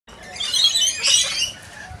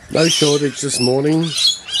No shortage this morning.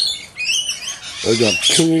 We've got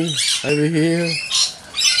Kingy over here,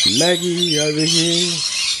 Maggie over here.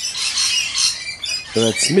 So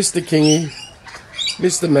that's Mr. Kingy,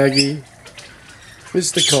 Mr. Maggie,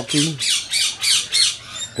 Mr. Cocky,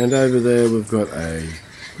 and over there we've got a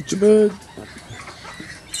butcher bird.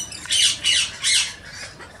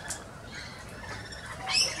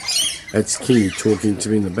 That's Kingy talking to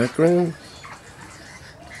me in the background.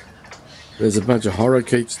 There's a bunch of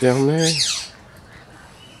lorikeets down there.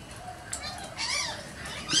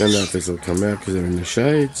 Don't know if this will come out because they're in the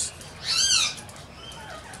shades.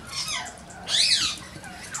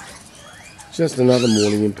 Just another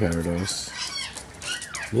morning in paradise.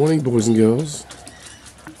 Morning, boys and girls.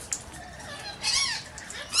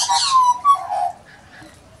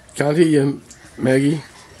 Can't hear you, Maggie.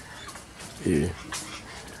 Yeah.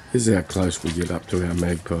 This is how close we get up to our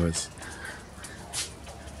magpies.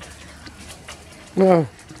 Well,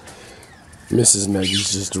 Mrs.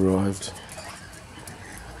 Maggie's just arrived.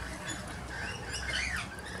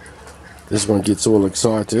 This one gets all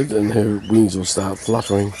excited and her wings will start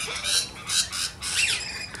fluttering.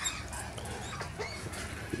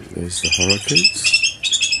 There's the lorikeets.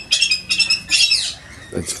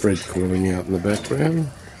 That's Fred calling out in the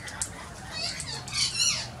background.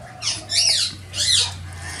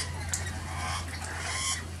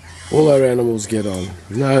 All our animals get on.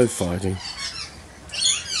 No fighting.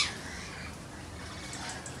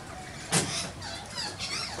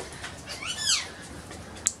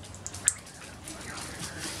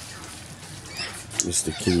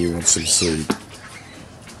 Mr. Kingy wants some seed.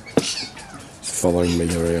 He's following me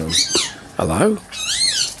around. Hello?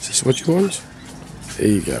 Is this what you want? There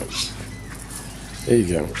you go. There you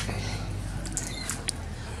go.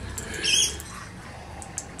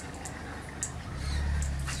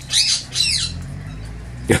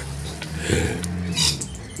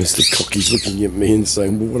 Mr. Cocky's looking at me and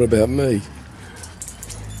saying, well, what about me?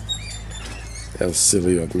 How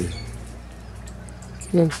silly of me.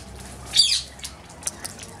 Come on.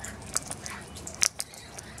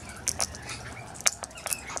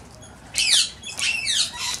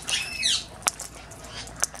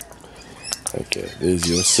 Okay, there's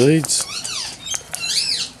your seeds.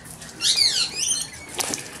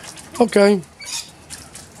 Okay.